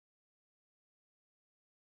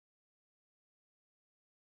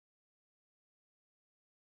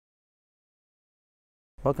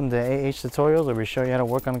Welcome to AH Tutorials, where we show you how to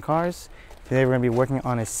work on cars. Today we're going to be working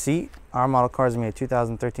on a seat. Our model car is going to be a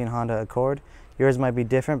 2013 Honda Accord. Yours might be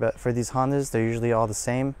different, but for these Hondas, they're usually all the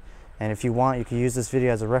same. And if you want, you can use this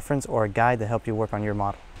video as a reference or a guide to help you work on your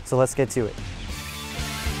model. So let's get to it.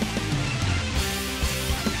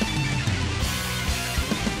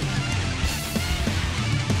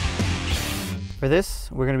 For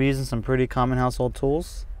this, we're going to be using some pretty common household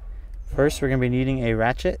tools. First, we're going to be needing a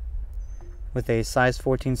ratchet with a size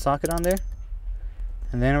 14 socket on there.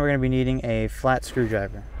 And then we're going to be needing a flat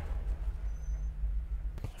screwdriver.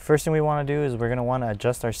 First thing we want to do is we're going to want to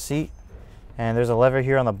adjust our seat. And there's a lever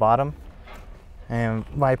here on the bottom. And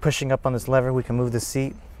by pushing up on this lever, we can move the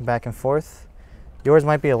seat back and forth. Yours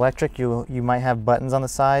might be electric. You might have buttons on the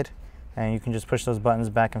side, and you can just push those buttons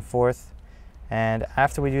back and forth. And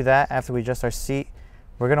after we do that, after we adjust our seat,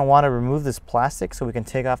 we're going to want to remove this plastic so we can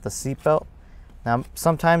take off the seat belt. Now,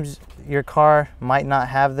 sometimes your car might not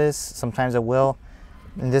have this, sometimes it will.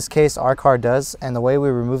 In this case, our car does. And the way we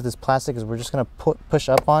remove this plastic is we're just going to push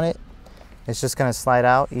up on it. It's just going to slide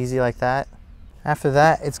out easy like that. After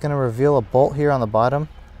that, it's going to reveal a bolt here on the bottom.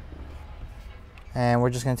 And we're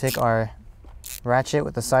just going to take our ratchet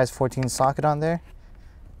with the size 14 socket on there.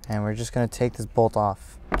 And we're just going to take this bolt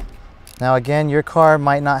off. Now again, your car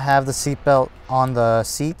might not have the seat belt on the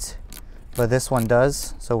seat, but this one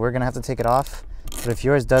does, so we're gonna have to take it off. But if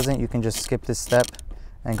yours doesn't, you can just skip this step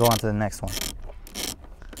and go on to the next one.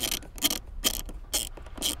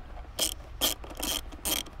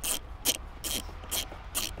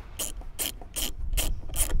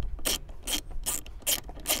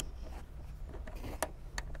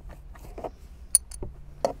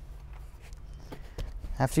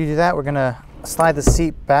 After you do that, we're gonna slide the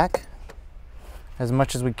seat back as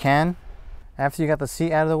much as we can. After you got the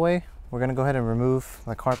seat out of the way, we're going to go ahead and remove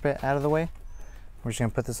the carpet out of the way. We're just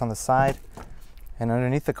going to put this on the side, and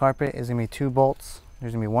underneath the carpet is going to be two bolts.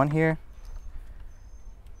 There's going to be one here,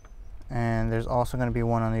 and there's also going to be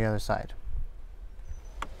one on the other side.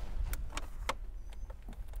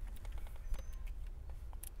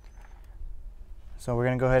 So we're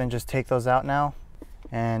going to go ahead and just take those out now.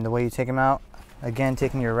 And the way you take them out, again,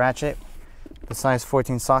 taking your ratchet, the size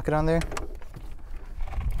 14 socket on there,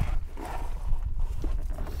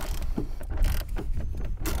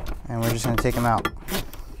 and we're just going to take them out.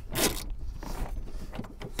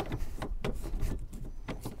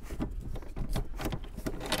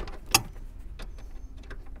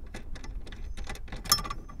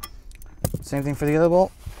 Same thing for the other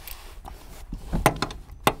bolt.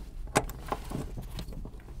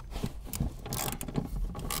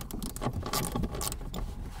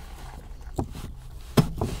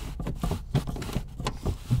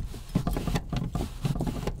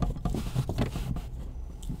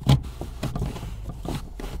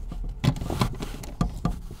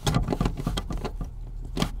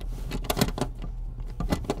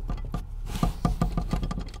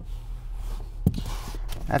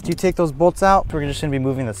 After you take those bolts out, we're just going to be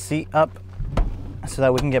moving the seat up so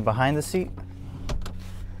that we can get behind the seat.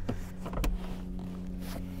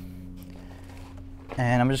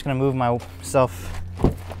 And I'm just going to move myself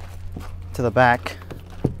to the back.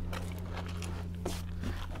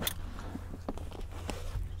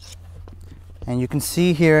 And you can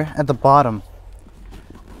see here at the bottom,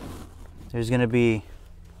 there's going to be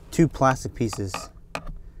two plastic pieces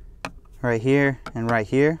right here and right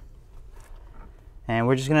here. And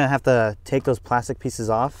we're just gonna have to take those plastic pieces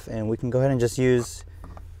off, and we can go ahead and just use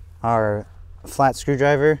our flat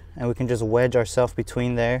screwdriver, and we can just wedge ourselves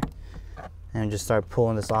between there and just start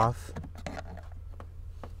pulling this off.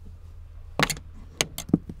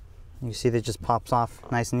 You see that it just pops off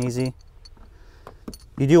nice and easy.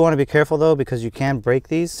 You do want to be careful though, because you can break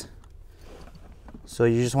these. So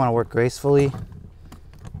you just want to work gracefully.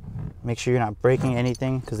 Make sure you're not breaking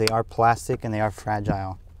anything, because they are plastic and they are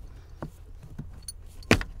fragile.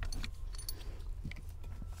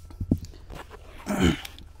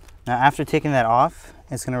 Now after taking that off,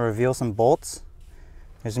 it's going to reveal some bolts.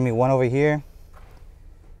 There's going to be one over here,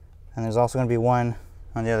 and there's also going to be one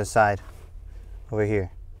on the other side over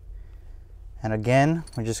here. And again,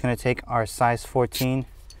 we're just going to take our size 14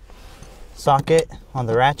 socket on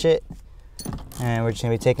the ratchet, and we're just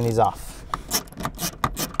going to be taking these off.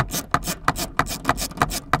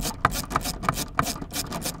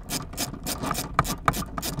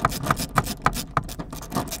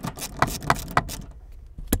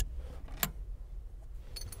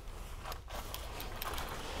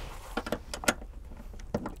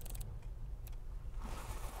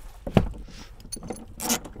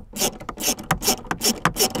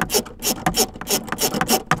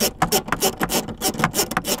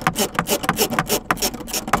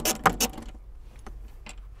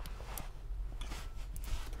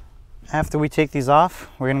 After we take these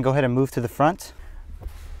off, we're gonna go ahead and move to the front.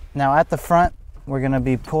 Now at the front, we're gonna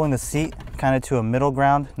be pulling the seat kind of to a middle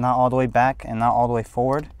ground, not all the way back and not all the way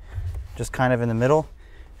forward, just kind of in the middle.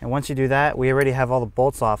 And once you do that, we already have all the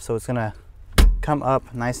bolts off, so it's gonna come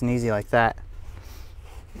up nice and easy like that.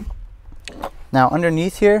 Now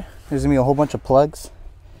underneath here, there's gonna be a whole bunch of plugs.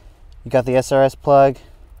 You got the SRS plug,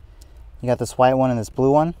 you got this white one and this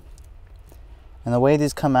blue one. And the way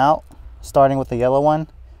these come out, starting with the yellow one,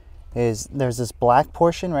 is there's this black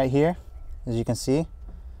portion right here, as you can see.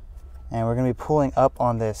 And we're gonna be pulling up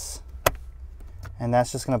on this. And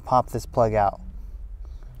that's just gonna pop this plug out.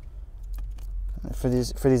 For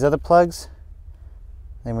these other plugs,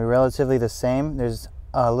 then we're relatively the same. There's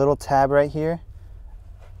a little tab right here.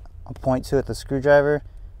 I'll point to it, the screwdriver.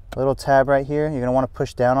 A little tab right here. You're gonna want to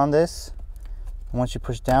push down on this. And once you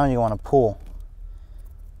push down, you want to pull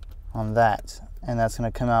on that. And that's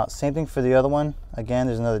gonna come out. Same thing for the other one. Again,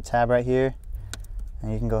 there's another tab right here.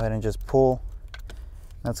 And you can go ahead and just pull.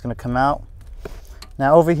 That's gonna come out.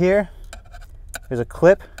 Now over here, there's a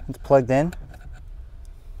clip that's plugged in.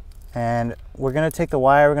 And we're gonna take the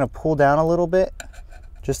wire, we're gonna pull down a little bit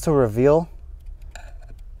just to reveal.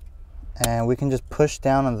 And we can just push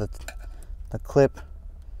down on the clip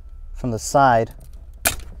from the side.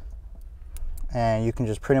 And you can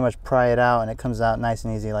just pretty much pry it out and it comes out nice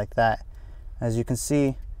and easy like that. As you can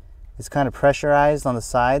see, it's kind of pressurized on the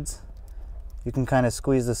sides. You can kind of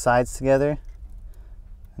squeeze the sides together.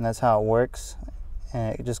 And that's how it works.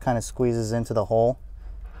 And it just kind of squeezes into the hole.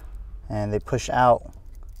 And they push out,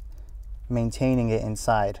 maintaining it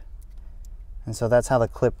inside. And so that's how the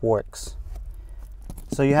clip works.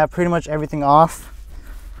 So you have pretty much everything off.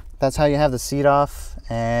 That's how you have the seat off.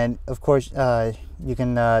 And of course you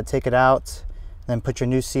can take it out, then put your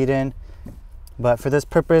new seat in. But for this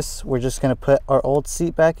purpose, we're just gonna put our old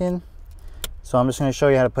seat back in. So I'm just gonna show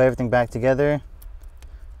you how to put everything back together,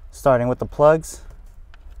 starting with the plugs.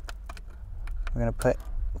 We're gonna put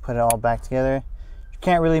it all back together. You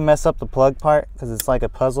can't really mess up the plug part because it's like a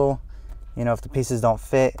puzzle. You know, if the pieces don't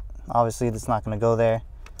fit, obviously it's not going to go there.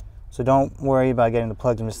 So don't worry about getting the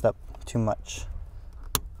plugs messed up too much.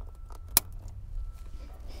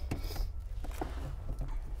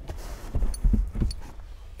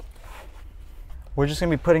 We're just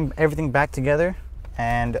going to be putting everything back together,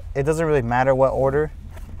 and it doesn't really matter what order.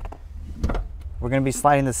 We're going to be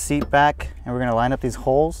sliding the seat back, and we're going to line up these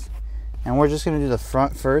holes, and we're just going to do the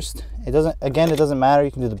front first. It doesn't matter.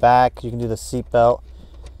 You can do the back, you can do the seat belt.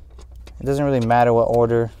 It doesn't really matter what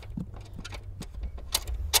order,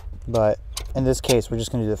 but in this case, we're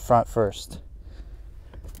just going to do the front first.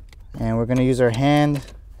 And we're going to use our hand,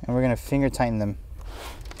 and we're going to finger tighten them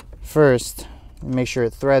first, and make sure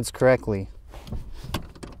it threads correctly.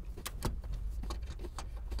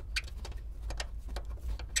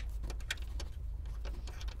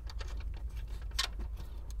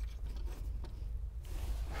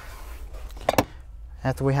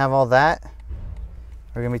 After we have all that,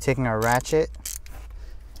 we're going to be taking our ratchet.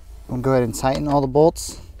 We'll go ahead and tighten all the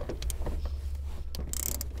bolts.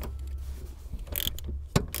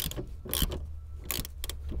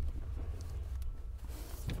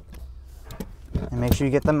 And make sure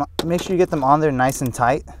you get them on there nice and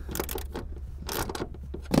tight.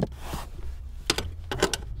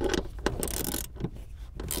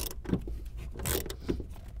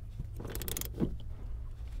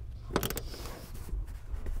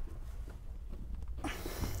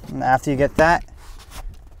 And after you get that,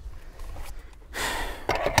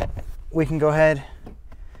 we can go ahead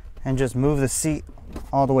and just move the seat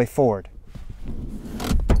all the way forward.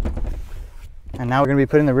 And now we're going to be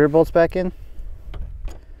putting the rear bolts back in.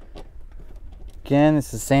 Again,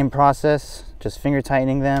 it's the same process, just finger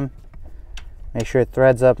tightening them. Make sure it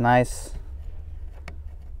threads up nice.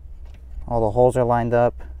 All the holes are lined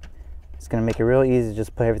up. It's going to make it real easy to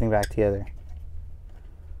just put everything back together.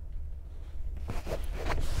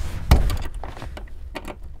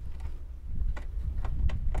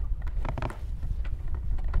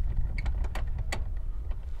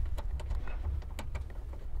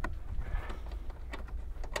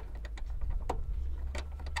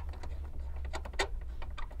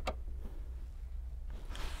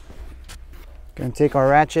 Gonna take our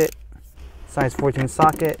ratchet, size 14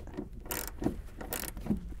 socket,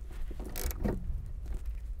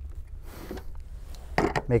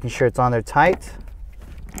 making sure it's on there tight.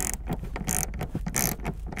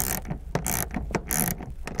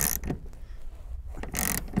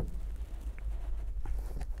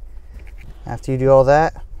 After you do all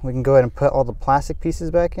that, we can go ahead and put all the plastic pieces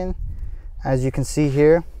back in. As you can see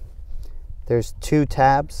here, there's 2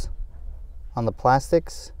 tabs on the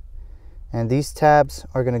plastics. And these tabs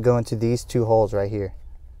are going to go into these two holes right here.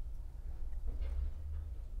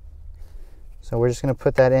 So we're just going to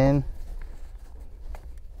put that in.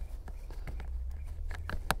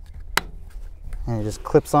 And it just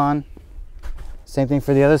clips on. Same thing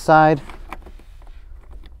for the other side.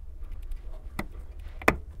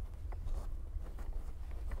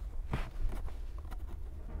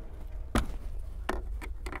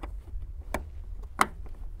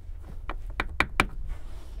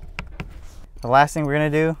 The last thing we're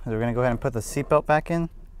going to do is we're going to go ahead and put the seatbelt back in.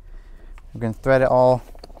 We're going to thread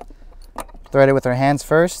it with our hands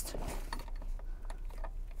first.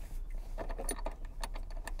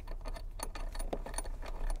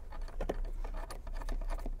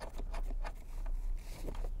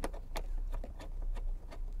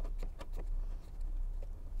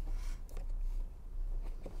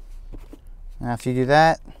 Now after you do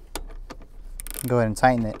that, go ahead and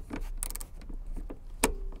tighten it.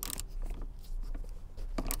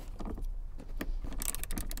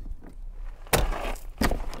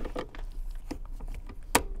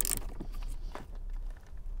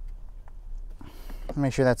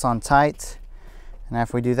 Make sure that's on tight. And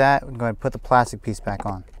after we do that, we're going to put the plastic piece back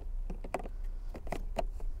on.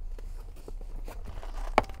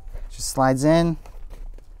 Just slides in,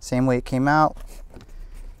 same way it came out.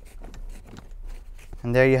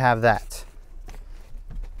 And there you have that.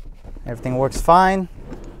 Everything works fine.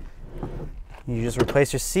 You just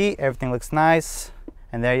replace your seat, everything looks nice,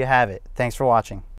 and there you have it. Thanks for watching.